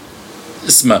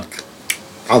اسمك؟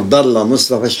 عبد الله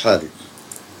مصطفى شحادي.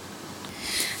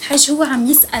 حج هو عم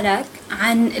يسألك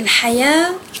عن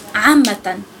الحياة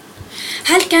عامة،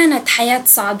 هل كانت حياة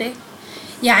صعبة؟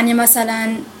 يعني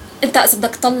مثلا انت اذا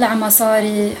بدك تطلع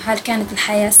مصاري، هل كانت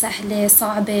الحياة سهلة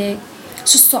صعبة؟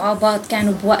 شو الصعوبات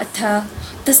كانوا بوقتها؟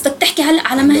 بس بدك تحكي هلا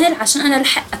على مهل عشان انا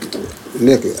لحق اكتب.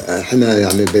 ليك احنا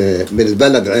يعني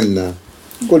بالبلد عندنا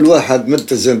كل واحد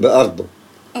ملتزم بأرضه.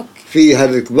 اوكي. في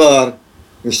هالكبار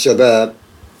الشباب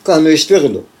كانوا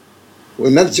يشتغلوا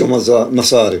وينتجوا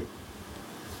مصاري،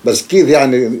 بس كيف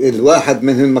يعني الواحد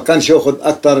منهم ما كانش ياخذ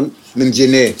اكثر من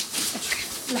جنيه.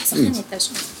 اوكي لحظة خليني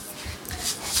اترجم.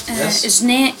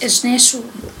 جنيه شو؟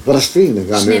 فلسطيني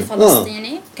يعني. جنيه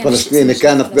فلسطيني؟ فلسطيني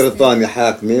كانت بريطانيا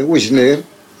حاكمة وجنيه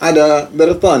على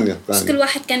بريطانيا. بس كل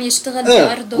واحد كان يشتغل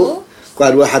بأرضه؟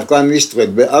 كل واحد كان يشتغل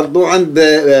بأرضه عند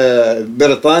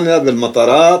بريطانيا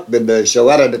بالمطارات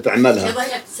بالشوارع اللي تعملها. يا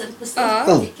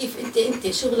رايك كيف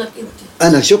انت شغلك انت؟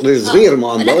 انا شغلي صغير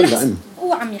ما عم بقول لها.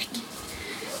 هو عم يحكي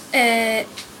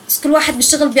بس كل واحد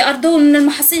بيشتغل بأرضه ومن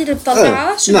المحاصيل اللي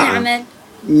بطلعها شو بيعمل؟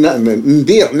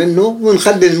 نبيع منه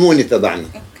ونخلي المونة تبعنا.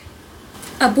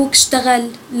 أبوك اشتغل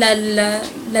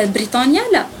لبريطانيا؟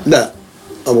 لا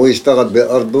أبوي اشتغل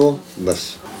بأرضه بس.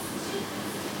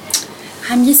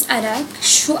 عم يسألك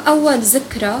شو أول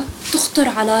ذكرى تخطر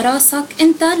على راسك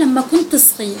أنت لما كنت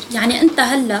صغير؟ يعني أنت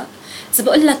هلأ إذا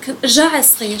بقول لك رجع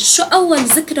صغير، شو أول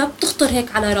ذكرى بتخطر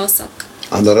هيك على راسك؟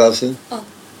 على راسي؟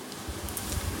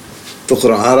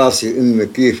 تخطر على راسي إنه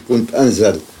كيف كنت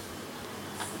أنزل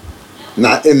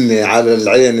مع أمي على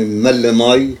العين نملي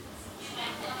مي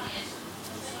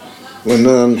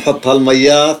ونحط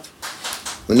هالميات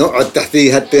ونقعد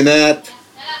تحتيها التنات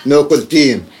ناكل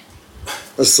تين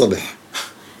الصبح.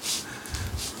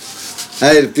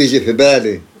 هاي اللي بتيجي في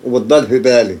بالي وبتضل في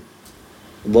بالي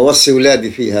وبوصي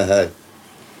ولادي فيها. هاي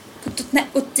كنتوا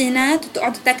تنقوا التينات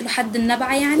وتقعدوا تاكلوا حد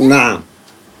النبعة يعني؟ نعم.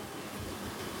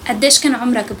 قديش كان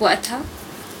عمرك بوقتها؟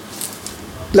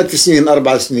 3 سنين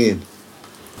 4 سنين.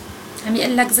 عم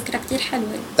يقول لك ذكرى كتير حلوة.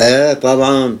 ايه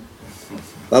طبعا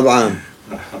طبعا.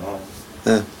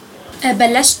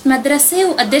 بلشت مدرسة،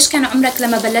 وقديش كان عمرك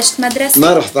لما بلشت مدرسة؟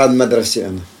 ما رحت على المدرسة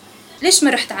أنا. ليش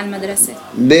ما رحت على المدرسة؟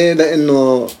 ليه؟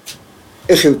 لأنه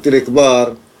إخوتي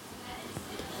الكبار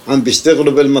عم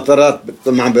بيشتغلوا بالمطارات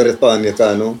مع بريطانيا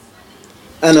كانوا.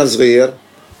 أنا صغير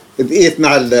بقيت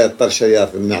مع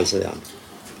الطرشيات النعسة يعني.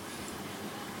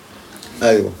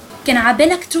 أيوة. كان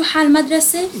عبالك تروح على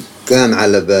المدرسة؟ كان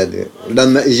على بالي.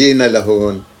 لما اجينا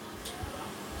لهون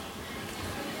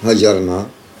هجرنا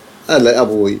قال لي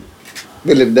أبوي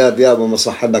بالبلاد يابا ما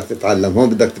صح بدك تتعلم، هون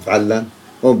بدك تتعلم،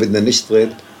 هون بدنا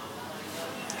نشتغل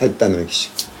حتى نعيش.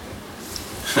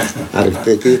 عرفت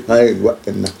كيف؟ هاي الوقت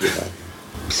النكبة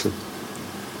هاي.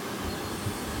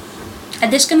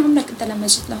 قديش كان عمرك انت لما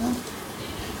جيت لهون؟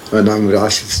 أنا عمري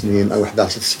 10 سنين أو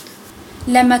 11 سنة.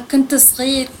 لما كنت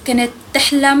صغير كنت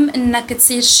تحلم انك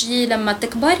تصير شيء لما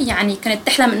تكبر؟ يعني كنت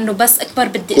تحلم انه بس اكبر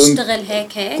بدي اشتغل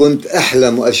هيك؟ كنت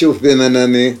أحلم وأشوف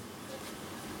بمنامي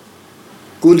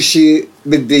كل شيء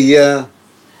بدي إياه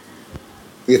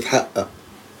يتحقق.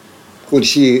 كل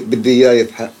شيء بدي إياه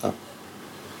يتحقق.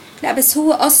 لا بس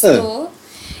هو قصده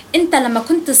انت لما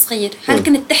كنت صغير هل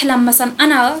كنت تحلم مثلا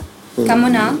انا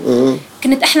كمنى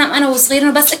كنت احلم انا وصغير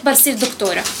انه بس اكبر صير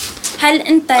دكتورة؟ هل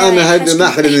انت انا هذه ما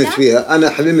حلمت فيها. انا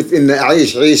حلمت اني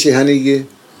اعيش عيشة هنية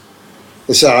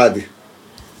وسعادة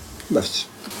بس.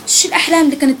 شو الاحلام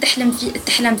اللي كنت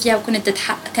تحلم فيها وكنت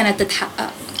كانت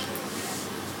تتحقق؟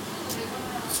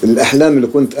 الاحلام اللي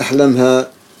كنت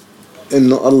احلمها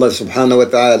انه الله سبحانه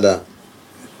وتعالى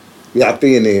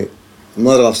يعطيني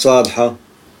مرة صالحة،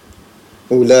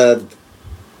 أولاد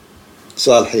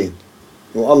صالحين،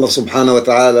 والله سبحانه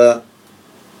وتعالى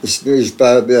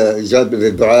استجاب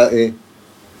لدعائي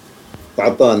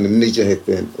وأعطاني من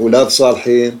الجهتين أولاد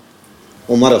صالحين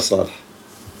ومرة صالحة.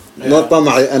 ما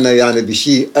طمعي أنا يعني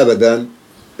بشيء أبدا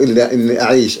إلا إني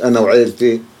أعيش أنا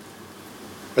وعيلتي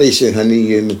عيشة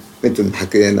هنية مثل ما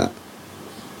حكينا،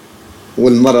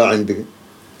 والمرة عندي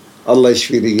الله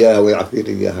يشفي لي إياها ويعافي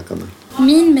لي إياها كمان.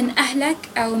 مين من أهلك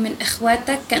أو من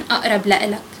إخواتك كان أقرب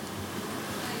لإلك؟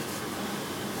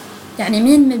 يعني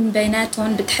مين من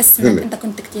بيناتهم بتحس إنك أنت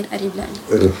كنت كتير قريب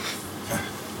لإله؟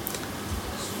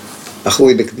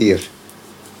 أخوي الكبير.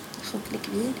 أخوك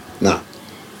الكبير؟ نعم.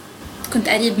 كنت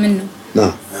قريب منه؟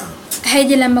 نعم.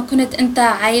 هيدي لما كنت أنت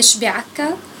عايش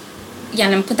بعكا؟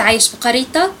 يعني لما كنت عايش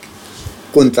بقريتك؟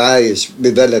 كنت عايش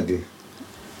ببلدي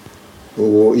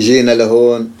وجينا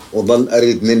لهون وظل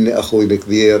قريب مني أخوي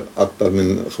الكبير أكثر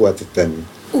من إخواتي الثانيين.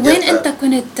 وين أنت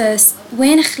كنت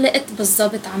وين خلقت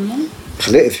بالضبط عمو؟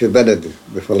 خلقت في بلدي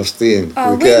بفلسطين.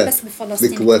 وين بس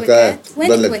بفلسطين؟ بكويكات.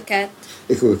 وين كويكات؟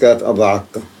 كويكات أبا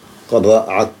عكا، قضاء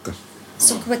عكا.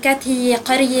 كويكات هي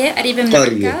قرية قريبة من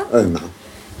قرية. عكا؟ نعم.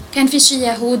 كان في شي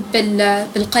يهود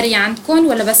بالقرية عندكم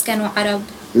ولا بس كانوا عرب؟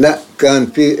 لا، كان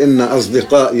في إنا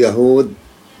أصدقاء يهود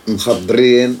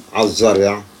مخبرين على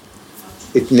الزرع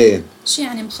 2. شو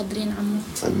يعني مخضرين عمو؟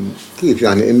 كيف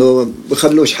يعني؟ إنه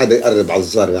بخلوش حدا يقرب على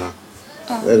الزرع.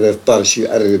 إذا اضطر شي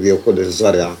يقرب ياكل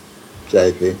الزرع.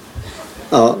 شايفة؟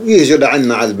 يجوا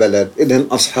لعنا على البلد، إلهن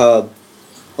أصحاب.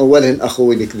 أولهن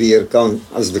أخوي الكبير كان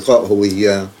أصدقاء هو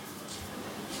وياه.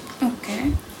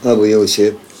 أوكي. أبو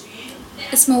يوسف.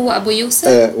 اسمه هو أبو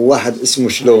يوسف؟ واحد اسمه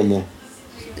شلومو.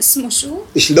 اسمه شو؟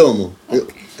 شلومو.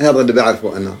 أوكي. هذا اللي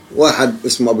بعرفه أنا. واحد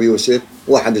اسمه أبو يوسف،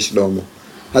 واحد شلومو.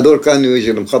 هذول كانوا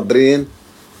يجوا مخبرين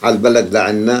على البلد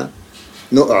لعنا،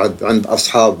 نقعد عند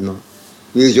أصحابنا،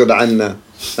 يجوا لعنا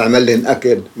نعمل لهم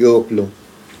أكل يأكلوا.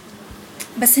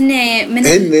 بس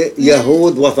هن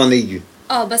يهود وطنية.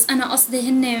 بس أنا قصدي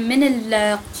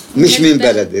هن مش من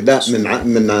بلدي، لا،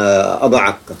 من أبا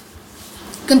عكا.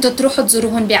 كنتوا تروحوا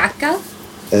تزوروهم بعكا؟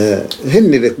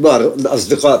 هن الكبار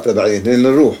الأصدقاء تبعين، هن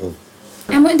نروحوا.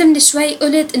 عمو أنت من شوي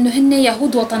قلت إنه هن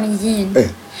يهود وطنيين.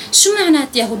 شو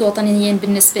معنات يهود وطنيين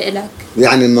بالنسبة إلك؟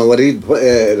 يعني مواليد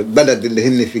البلد اللي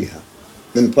هن فيها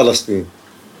من فلسطين،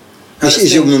 مش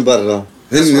اجوا من برا،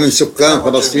 هن من سكان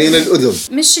فلسطين الأذن.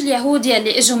 مش اليهود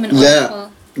يلي اجوا من أوروبا؟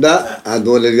 لا،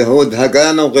 هذول اليهود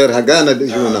هجانا وغير هجانا اللي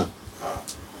اجونا.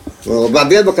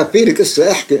 وبعدين بكفي لك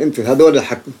قصة احكي انت، هذول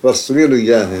فسري له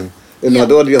اياهم انه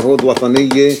هذول يهود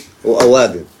وطنية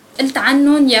وأوادم. قلت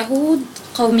عنهم يهود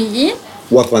قوميين؟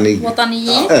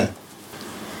 وطنيين؟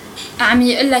 عم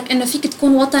يقول لك انه فيك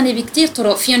تكون وطني بكتير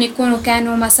طرق، فيهم يكونوا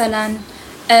كانوا مثلا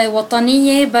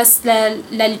وطنية بس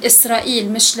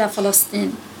لإسرائيل مش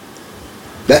لفلسطين.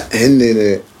 لا،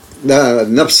 هن لا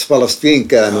نفس فلسطين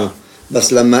كانوا،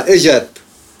 بس لما اجت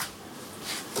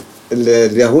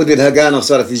اليهود الهجانة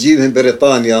صارت تجيبهم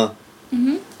بريطانيا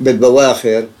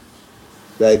بالبواخر،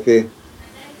 شايفة؟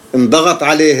 انضغط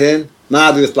عليهم ما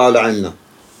عادوا يطلعوا لعنا.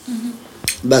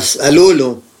 بس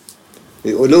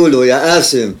يقولوا له يا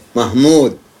قاسم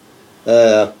محمود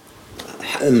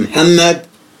محمد،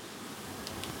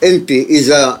 انت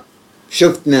اذا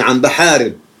شفتني عم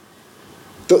بحارب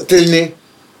تقتلني؟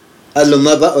 قال له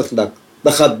ما بقتلك،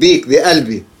 بخبيك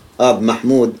بقلبي.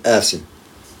 محمود قاسم.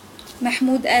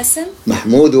 محمود قاسم؟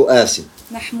 محمود وقاسم.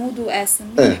 محمود وقاسم.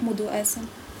 محمود وقاسم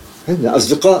هن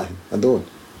أصدقائهم هدول.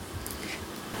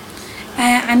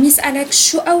 عم يسألك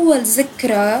شو أول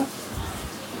ذكرى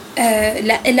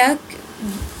لإلك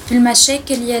في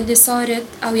المشاكل يلي صارت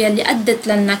أو يلي أدت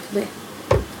للنكبة؟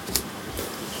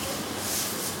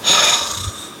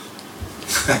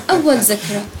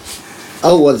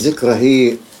 أول ذكرى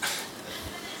هي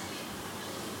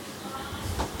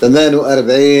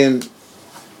 48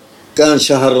 كان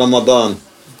شهر رمضان،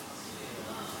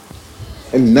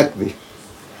 النكبة.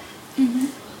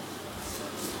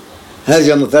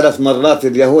 هاجموا 3 مرات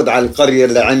اليهود على القرية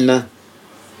اللي عنا،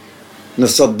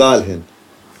 نصدالهن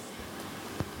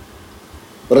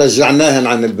ورجعناهن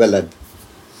عن البلد.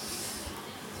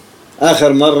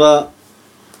 آخر مرة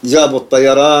جابوا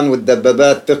الطيران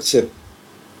والدبابات تقصف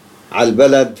على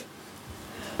البلد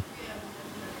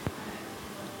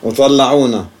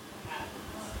وطلعونا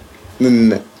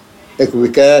من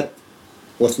إكويكات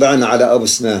وطلعنا على أبو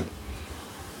سنان.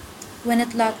 وين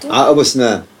طلعتوا؟ على أبو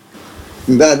سنان.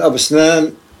 من بعد أبو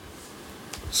سنان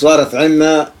صارت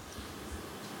عنا،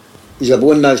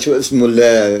 جابوا لنا شو اسمه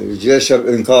الجيش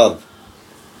الإنقاذ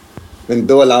من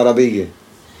الدول العربية،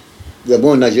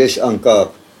 جابوا لنا جيش أنقاذ.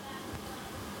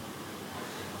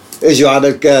 اجوا على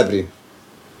الكابري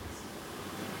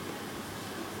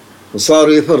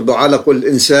وصاروا يفرضوا على كل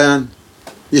إنسان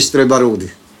يشتري بارودة.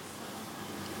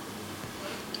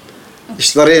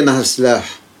 اشترينا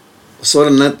هالسلاح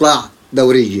وصرنا نطلع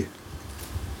دورية.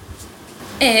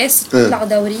 تطلعوا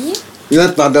دورية؟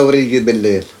 نطلع دورية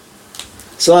بالليل.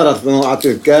 صارت موقعة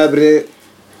الكابري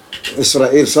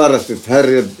إسرائيل صارت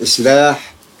تهرب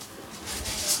سلاح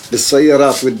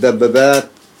بالسيارات والدبابات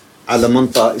على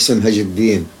منطقة اسمها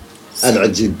جدين، قلعة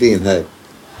جدين هاي.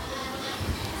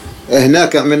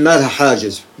 هناك عملنا لها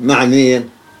حاجز. مع مين؟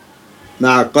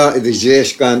 مع قائد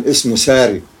الجيش كان اسمه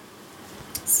ساري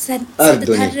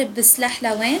أردني. تهرب بالسلاح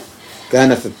لوين؟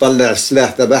 كانت تطلع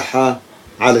السلاح تبعها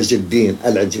على جدين،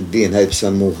 قلعة جدين هاي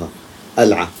بسموها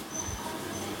قلعة.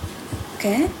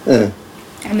 اوكي.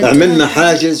 عملنا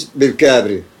حاجز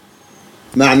بالكابري.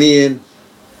 مع مين؟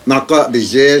 مع قائد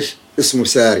الجيش اسمه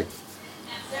ساري.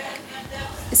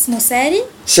 اسمه ساري؟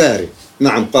 ساري،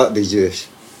 نعم، قائد الجيش.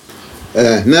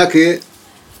 هناك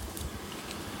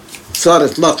صار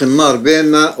إطلاق النار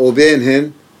بيننا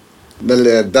وبينهن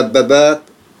بالدبابات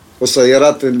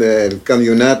وسيارات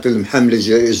الكاميونات المحملة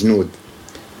جنود.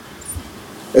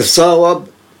 تصاوب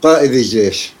قائد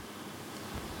الجيش.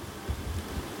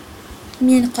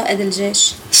 مين قائد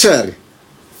الجيش؟ ساري.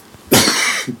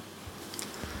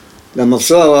 لما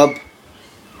تصاوب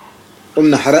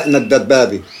قمنا حرقنا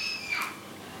الدبابة.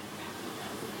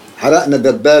 حرقنا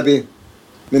دبابة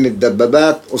من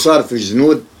الدبابات وصارت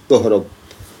الجنود تهرب.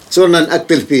 صرنا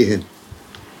نقتل فيهن.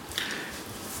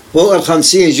 فوق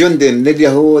 50 جندي من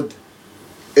اليهود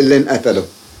اللي انقتلوا،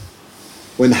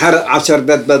 وانحرق 10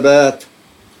 دبابات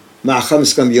مع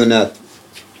 5 كاميونات.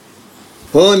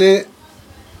 هون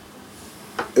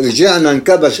رجعنا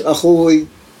انكبش أخوي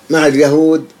مع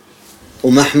اليهود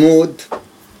ومحمود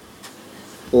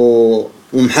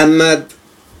ومحمد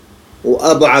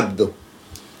وأبو عبده.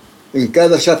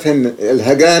 انكبشتهن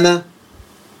الهجانة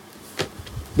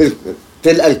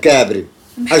بالتل الكابري.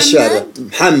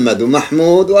 محمد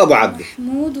ومحمود وأبو عبده.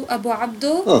 محمود وأبو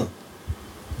عبده.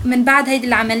 من بعد هيدي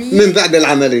العملية؟ من بعد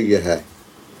العملية هاي.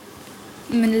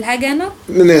 من الهجانة؟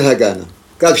 من الهجانة.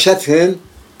 كبشتهن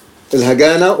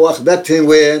الهجانة وأخذتهن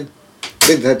وين؟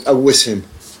 بدها تقوسهن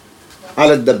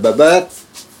على الدبابات.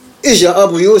 إجا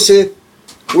أبو يوسف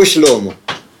وشلومه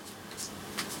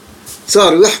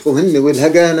صاروا يحكوا هن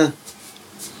والهجانة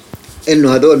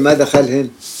إنه هدول ما دخلهن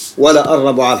ولا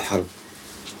قربوا على الحرب.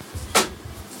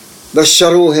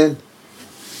 بشروهن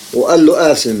وقال له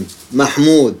قاسم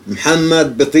محمود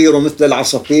محمد بيطيروا مثل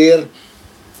العصافير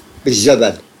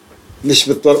بالجبل، مش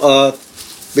بالطرقات،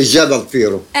 بالجبل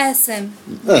طيروا. قاسم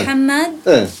محمد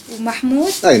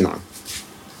ومحمود. اي نعم.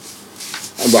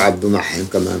 ابو عبده معهم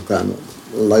كمان كانوا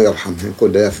الله يرحمهم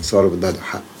كلهم صاروا بدهم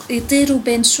حق. يطيروا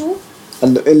بين شو؟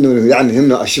 انه يعني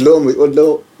هم اشلوم ويقول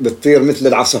له بتطير مثل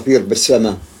العصافير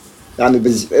بالسماء، يعني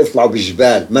بيطلعوا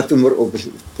بالجبال ما تمرقوا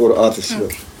بالطرقات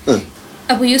السور.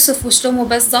 ابو يوسف وشلومو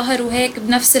بس ظهروا هيك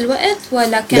بنفس الوقت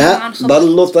ولا كانوا عن خبر؟ لا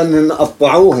ضلوا طنهن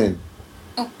قطعوهن.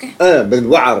 اوكي.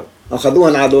 بالوعر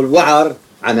اخذوهن على الوعر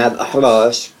عن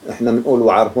هالاحراش، احنا بنقول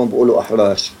وعر هون بيقولوا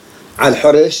احراش، على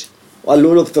الحرش،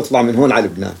 وقالوا له بتطلع من هون على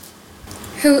لبنان.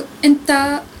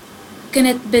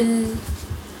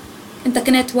 انت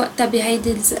كنت وقتها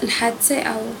بهيدي الحادثه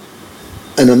او؟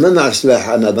 انا ما معي سلاح،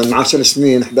 انا من 10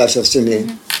 سنين 11 سنه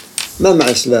ما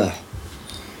معي سلاح،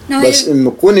 بس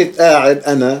انه كنت قاعد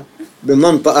انا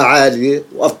بمنطقه عاليه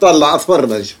واطلع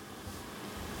اتفرج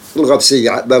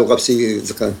بالغبسيه.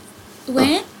 اذا كان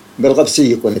وين؟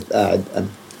 بالغبسيه كنت قاعد انا.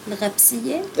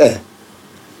 الغبسيه؟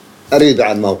 قريبه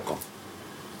على الموقع.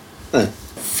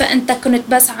 فانت كنت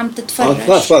بس عم تتفرج؟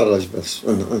 اتفرج بس.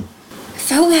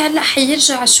 فهو هلا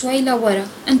حيرجع شوي لورا.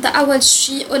 انت اول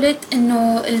شيء قلت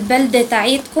انه البلده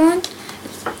تاعيتكم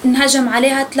انهجم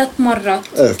عليها 3 مرات.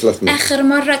 3 مرات. اخر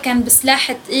مره كان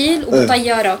بسلاح ثقيل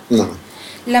وبطيارات. نعم.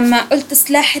 لما قلت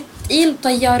سلاح ثقيل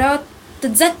وطيارات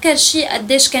تتذكر شيء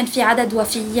قديش كان في عدد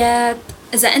وفيات؟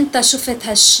 اذا انت شفت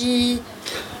هالشيء،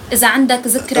 اذا عندك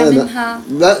ذكرى منها؟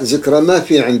 لا ذكرى ما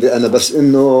في عندي انا، بس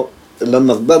انه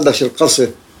لما بلش القصف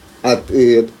على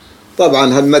الثقيل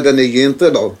طبعا هالمدنيين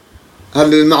طلعوا،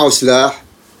 اللي معه سلاح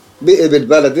بقي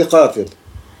بالبلد يقاتل.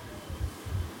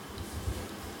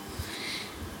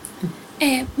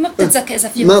 ما بتتذكر اذا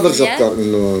في ما بتذكر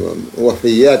انه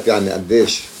وفيات يعني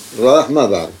قديش راح، ما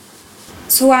بعرف.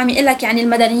 هو عم يقول لك يعني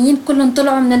المدنيين كلهم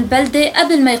طلعوا من البلده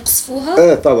قبل ما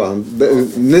يقصفوها؟ طبعا.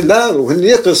 لا وهن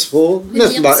يقصفوا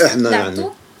نطلع احنا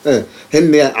يعني.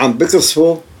 هن عم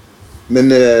بقصفوا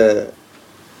من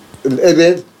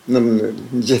الإبل، من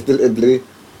جهة الإبلة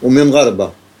ومن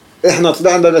غربها. احنا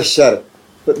طلعنا للشرق،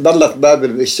 ضلت باب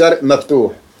الشرق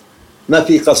مفتوح ما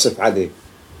في قصف عليه.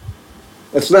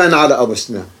 طلعنا على ابو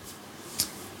سنان.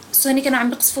 هن كانوا عم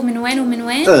بيقصفوا من وين ومن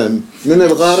وين؟ من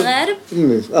الغرب.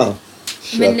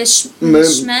 من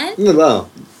الشمال؟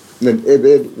 من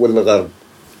الإبل والغرب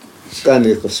كانوا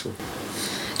يقصفوا.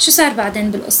 شو صار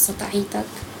بعدين بالقصة تاعيتك؟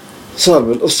 صار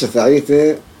بالقصة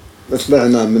تاعيتي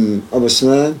طلعنا من ابو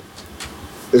سنان،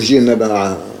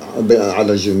 رجينا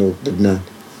على جنوب لبنان،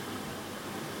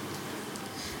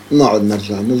 ما عدنا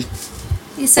نرجع.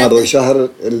 هذا شهر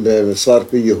اللي صار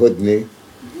فيه هدنة،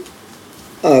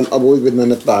 قال أبوي بدنا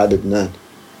نطلع على لبنان.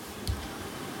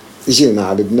 جينا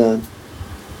على لبنان.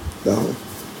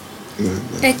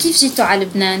 كيف جيتوا على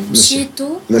لبنان؟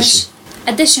 مشيتوا؟ مشي.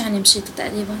 قديش يعني مشيتوا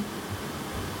تقريبا؟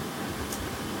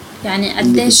 يعني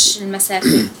قديش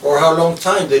المسافة؟ Or how long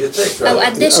time did it take? أو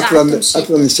قديش قعدتوا مشيتوا؟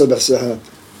 أكثر من 7 ساعات.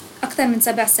 أكثر من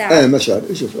 7 ساعات؟ مشى أكثر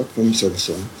من 7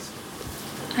 ساعات.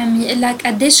 عم يقول لك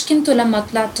قديش كنتوا لما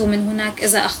طلعتوا من هناك؟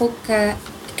 إذا أخوك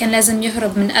كان لازم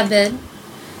يهرب من قبل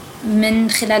من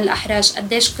خلال الأحراج،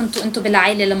 قديش كنتوا أنتوا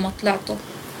بالعائلة لما طلعتوا؟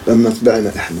 لما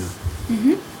طلعنا إحنا.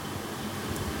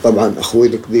 طبعا أخوي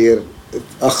الكبير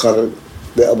تأخر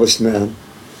بأبو سنان،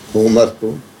 هو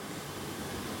مرته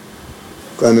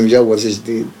كان مجوز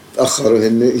جديد، تأخروا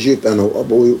هن، جيت أنا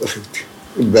وأبوي وأختي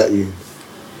الباقيين.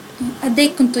 قد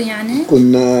ايه كنتوا يعني؟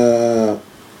 كنا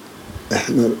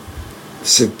إحنا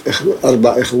 6 إخوة،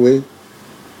 4 إخوة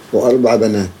و4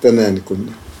 بنات، 8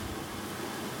 كنا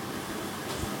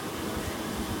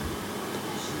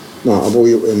مع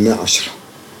أبوي وأمي 10.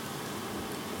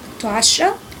 انتوا 10؟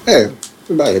 إيه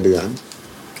بعيد يعني.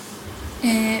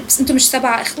 بس انتوا مش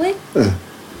 7 اخوة؟ إيه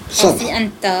 7. في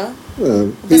انت إيه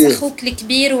بس اخوك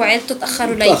الكبير وعيلته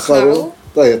تأخروا ليطلعوا؟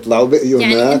 يطلعوا بقيوا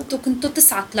يعني هناك. انتوا كنتوا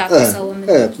 9 طلعتوا سوا من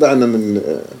إيه طلعنا من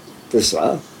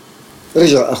 9.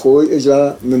 رجع أخوي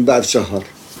إجا من بعد شهر.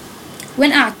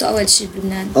 وين قعدتوا أول شي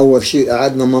بلبنان؟ أول شيء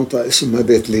قعدنا منطقة اسمها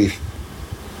بيت ليف.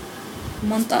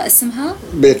 منطقة اسمها؟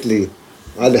 بيت ليف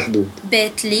على الحدود.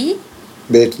 بيت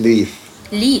بيت ليف.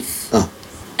 ليف.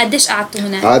 قديش قعدتوا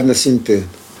هناك؟ قعدنا 2 سنين.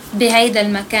 بهيدا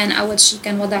المكان أول شي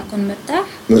كان وضعكم مرتاح؟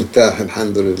 مرتاح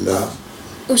الحمد لله.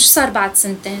 وش صار بعد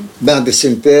 2 سنين؟ بعد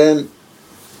 2 سنين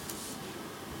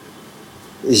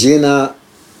جينا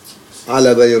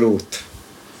على بيروت.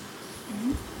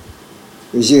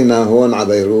 جينا هون على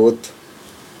بيروت،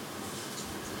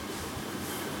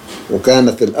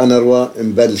 وكانت الأنروا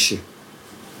مبلشة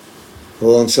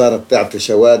هون، صارت تعطي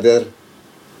شوادر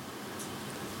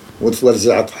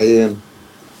وتوزع طحين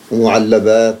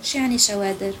ومعلبات. شو يعني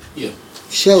شوادر؟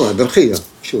 شوادر خيام.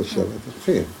 شو شوادر؟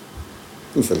 خيام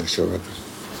مثل الشوادر.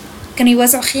 كانوا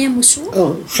يوزعوا خيام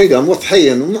وشو؟ خيام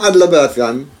وطحين ومعلبات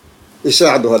يعني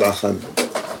يساعدوا هالعخان.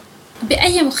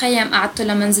 بأي مخيم قعدتوا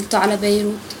لما نزلتوا على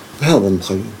بيروت؟ بهذا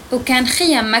المخيم. وكان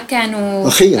خيم، ما كانوا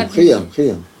خيام.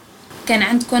 كان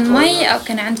عندكم مي أو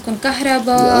كان عندكم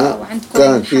كهرباء أو عندكم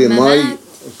كان في حمامات؟ مي،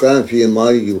 وكان في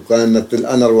مي، وكانت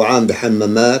الأنر عام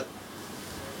بحمامات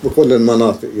بكل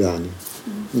المناطق يعني.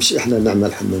 مش إحنا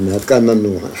نعمل حمامات، كان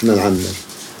ممنوع إحنا نعمل.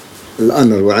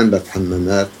 الأنر وعندك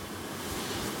حمامات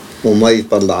ومي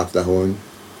طلعت لهون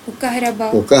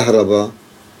وكهرباء.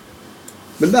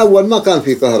 بالأول ما كان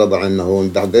في كهرباء عندنا هون،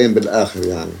 بعدين بالآخر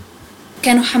يعني.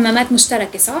 كانوا حمامات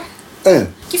مشتركة صح؟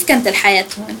 إيه. كيف كانت الحياة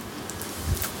هون؟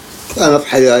 كانت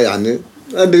حياة يعني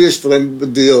اللي يشتغل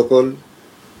بده ياكل،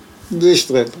 بده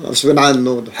يشتغل غصب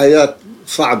عنه. الحياة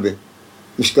صعبة،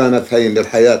 مش كانت هين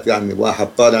الحياة يعني. واحد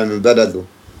طالع من بلده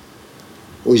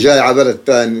وجاي على بلد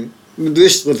تاني بده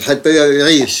يشتغل حتى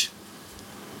يعيش،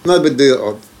 ما بده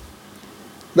يقعد.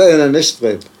 بقينا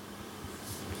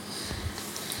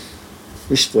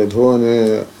نشتغل هون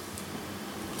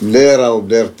بليرة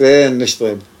وبليرتين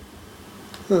نشتغل.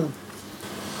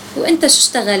 وانت شو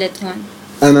اشتغلت هون؟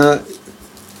 أنا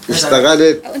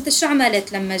اشتغلت. أو انت شو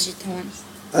عملت لما جيت هون؟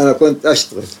 أنا كنت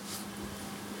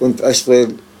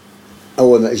أشتغل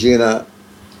أول ما أجينا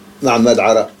معمل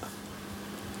عرق.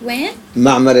 وين؟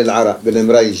 معمل العرق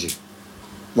بالمريجي،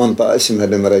 منطقة اسمها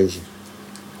المريجي.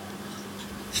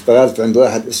 اشتغلت عند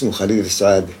واحد اسمه خليل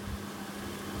السعادي.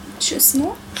 شو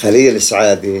اسمه؟ خليل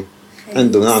السعادي.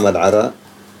 عنده معمل عرق.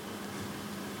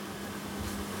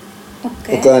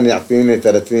 اوكي. وكان يعطيني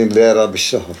 30 ليرة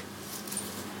بالشهر.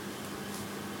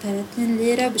 30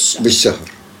 ليرة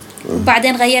بالشهر.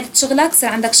 وبعدين غيرت شغلك، صار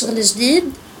عندك شغل جديد؟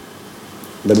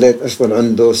 ضليت أشتغل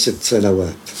عنده 6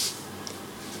 سنوات.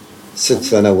 6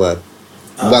 سنوات.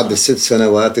 بعد ال6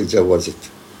 سنوات تجوزت.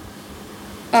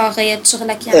 غيرت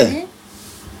شغلك يعني؟ إيه.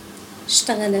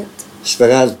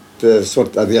 اشتغلت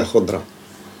صرت أبيع خضرة.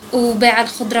 وبيع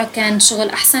الخضرة كان شغل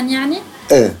أحسن يعني؟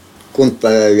 إيه كنت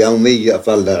يوميا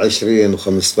أطلع 20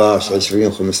 و15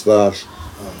 20 و15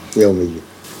 يوميا.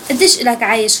 قديش إلك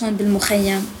عايش هون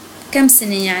بالمخيم؟ كم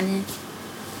سنة يعني؟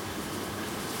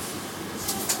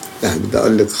 بدي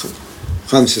أقول لك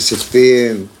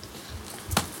 65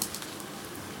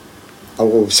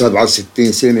 أو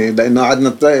 67 سنة، لأنه قعدنا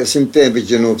 2 سنين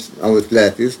بالجنوب أو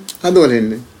 3، هذول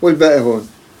هن، والباقي هون.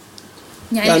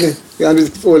 يعني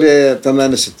بدك تقولي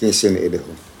 68 سنة إلي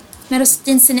هون.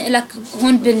 68 سنة إلك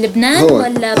هون بلبنان هون.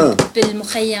 ولا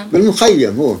بالمخيم؟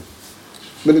 بالمخيم هون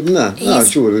بلبنان.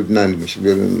 شو بلبنان مش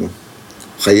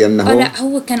مخيمنا هون؟ لا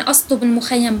هو كان قصده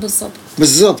بالمخيم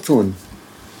بالضبط هون.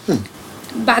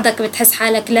 بعدك بتحس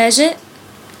حالك لاجئ؟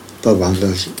 طبعا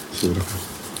لاجئ. شو رأيك؟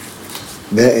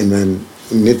 دائما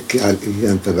نبكي على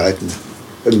الأيام تبعتنا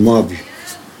الماضي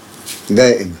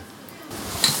دائما.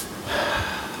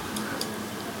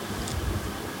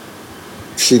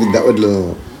 شيء بدي أقول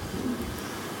له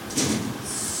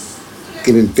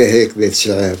كنت هيك بيت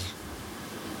شعر.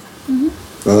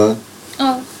 قل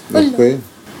له.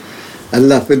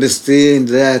 الله فلسطين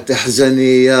لا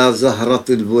تحزني يا زهرة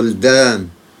البلدان،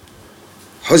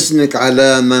 حزنك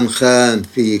على من خان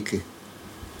فيك،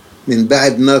 من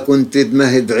بعد ما كنت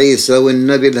تمهد عيسى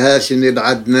والنبي الهاشمي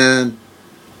العدنان،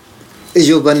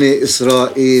 اجوا بني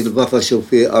إسرائيل بطشوا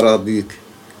في أراضيك.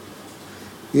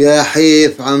 يا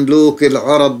حيف عملوك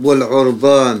العرب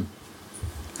والعربان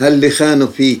هاللي خانوا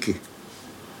فيك،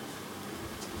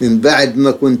 من بعد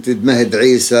ما كنت تمهد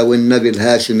عيسى والنبي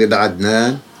الهاشمي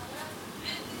العدنان،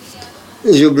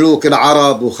 اجوا بلوك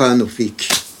العرب وخانوا فيك.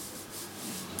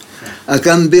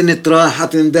 أكم بنت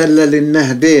راحت مدلل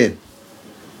النهدين،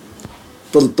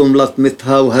 طلتم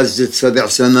لطمتها وهزت 7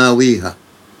 سماويها،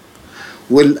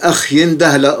 والأخ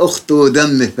ينده لأخته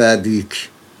دم فاديك.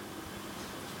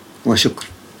 وشكرا.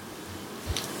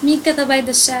 مين كتب هيدا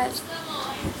الشعر؟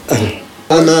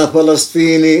 أنا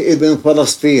فلسطيني ابن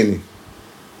فلسطيني،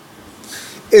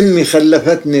 أمي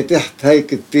خلفتني تحت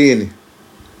هيك التيني،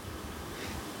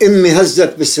 أمي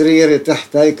هزت بسريري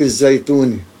تحت هيك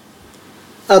الزيتوني،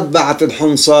 أبعت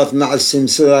الحمصات مع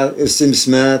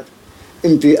السمسمات،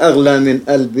 أنتي أغلى من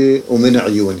قلبي ومن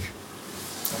عيوني.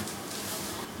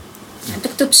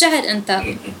 بتكتب شعر أنت؟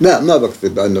 لا ما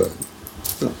بكتب عنه،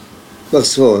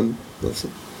 بس هون بس.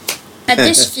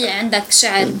 قديش في عندك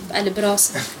شعر بقلب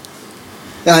راسك؟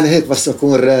 يعني هيك بس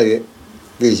أكون رايق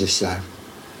بيجي الشعر،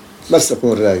 بس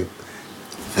أكون رايق.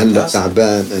 هلا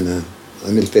تعبان أنا،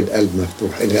 عملت القلب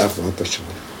مفتوح إلي 4 أشهر،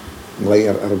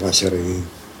 مغير 4 شرايين،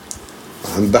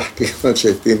 وعم بحكي ما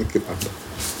شايفين كيف عم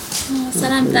بحكي.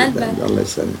 سلامة قلبك. الله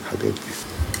يسلمك حبيبتي.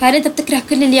 هل أنت بتكره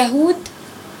كل اليهود؟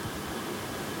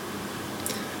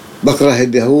 بكره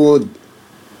اليهود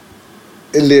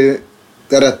اللي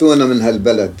كرتونا من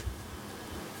هالبلد،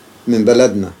 من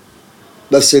بلدنا،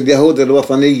 بس اليهود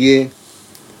الوطنية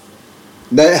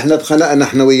لا احنا اتخانقنا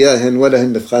احنا وياهن ولا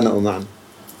هن اتخانقوا معنا،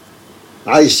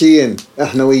 عايشين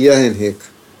احنا وياهن هيك.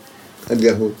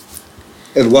 اليهود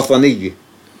الوطنية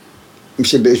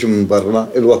مش اللي اجوا من برا،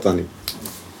 الوطني.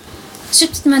 شو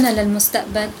بتتمنى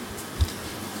للمستقبل؟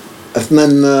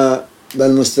 اتمنى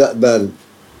للمستقبل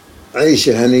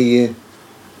عيشة هنية،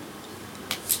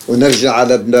 ونرجع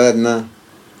على بلادنا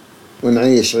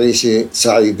ونعيش عيشة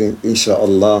سعيدة إن شاء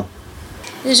الله.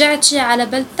 رجعت شي على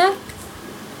بلدتك؟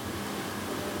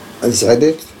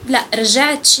 أنسعدت؟ لا،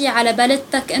 رجعت شي على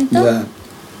بلدتك أنت؟ لا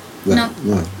لا نعم.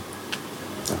 ما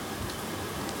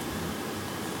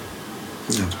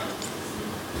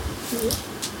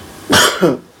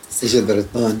اجى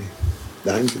بريطاني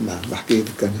لعندي، ما بحكي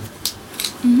لك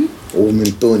انا،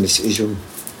 ومن تونس اجوا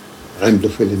عملوا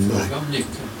فيلم معي.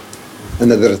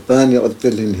 انا بريطانيا قلت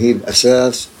لهم هي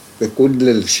الاساس بكل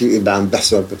الشيء اللي عم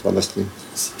بيحصل بفلسطين،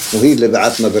 وهي اللي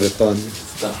بعتنا بريطانيا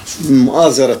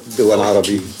مؤازرة الدول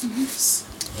العربية.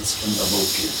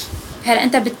 هل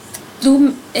أنت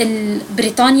بتلوم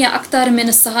بريطانيا أكثر من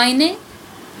الصهاينة؟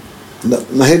 لا،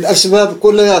 ما هي الأسباب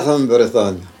كلها من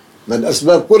بريطانيا، ما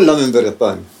الأسباب كلها من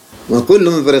بريطانيا، ما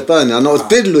كله من بريطانيا. أنا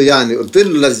قلت له، يعني قلت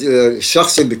له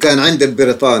للشخص اللي كان عند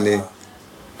البريطاني،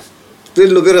 قلت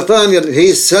له بريطانيا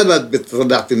هي السبب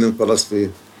بطلعتي من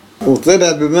فلسطين.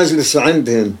 وطلع بمجلس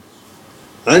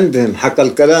عندهم حكى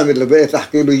الكلام اللي بقيت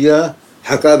أحكي له إياه،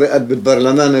 حكاه بقلب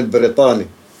البرلمان البريطاني.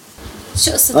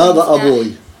 شو قصة هذا المفتاح؟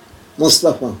 أبوي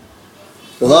مصطفى،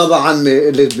 وهذا عمي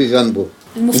اللي بجنبه.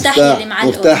 المفتاح اللي معلقه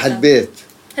مفتاح أنت. البيت.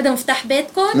 هذا مفتاح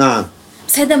بيتكم؟ نعم.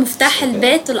 بس هذا مفتاح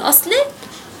البيت الأصلي؟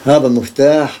 هذا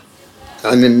مفتاح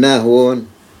عملناه هون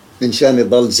من شان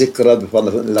يضل ذكرى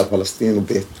لفلسطين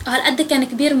وبيت. هالقد كان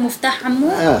كبير المفتاح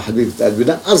عمو؟ حبيبة قلبي،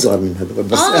 لا أصغر من هذا،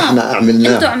 بس إحنا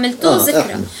عملناه. أنتوا عملتوه ذكرى.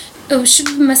 إحنا. وشو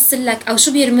بيمثل لك أو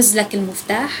شو بيرمز لك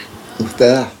المفتاح؟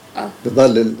 مفتاح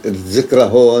بضل الذكرى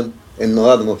هون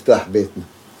إنه هذا مفتاح بيتنا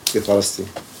في فلسطين.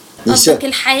 قصدك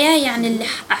الحياة يعني اللي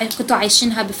كنتوا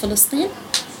عايشينها بفلسطين؟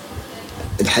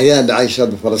 الحياة اللي عايشها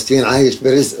بفلسطين، عايش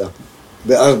برزقك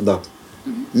بأرضك،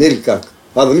 ملكك،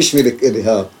 هذا مش ملك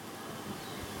إلي.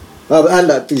 هذا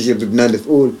هلا تيجي بلبنان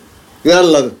تقول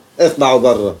يلا اطلعوا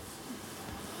برا،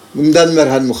 بندمر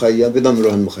هالمخيم،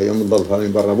 بدمروا هالمخيم، بنضل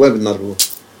هون برا، وين بدنا نروح؟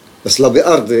 بس لو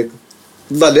بأرضك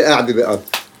تضلي قاعدة بأرض.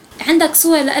 عندك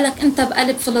صور لك أنت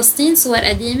بقلب فلسطين، صور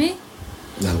قديمة؟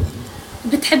 لا والله.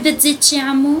 بتحب تزيد شي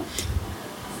عمو؟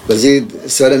 بزيد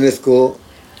سلامتكم،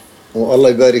 والله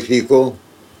يبارك فيكم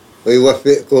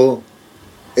ويوفقكم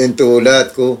انتوا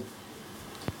واولادكم،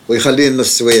 ويخلي لنا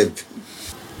السويد.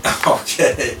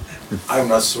 Okay, I'm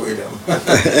not Sweden.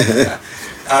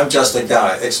 I'm just a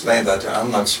guy. Explain that.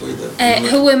 I'm not Sweden.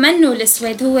 هو منه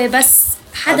السويد، هو بس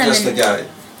حدا I'm just a من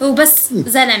guy. هو بس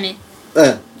زلمة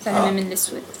زلمة من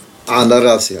السويد. على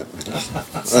راسي.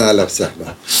 اهلا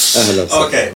وسهلا. اهلا وسهلا.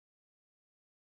 Okay.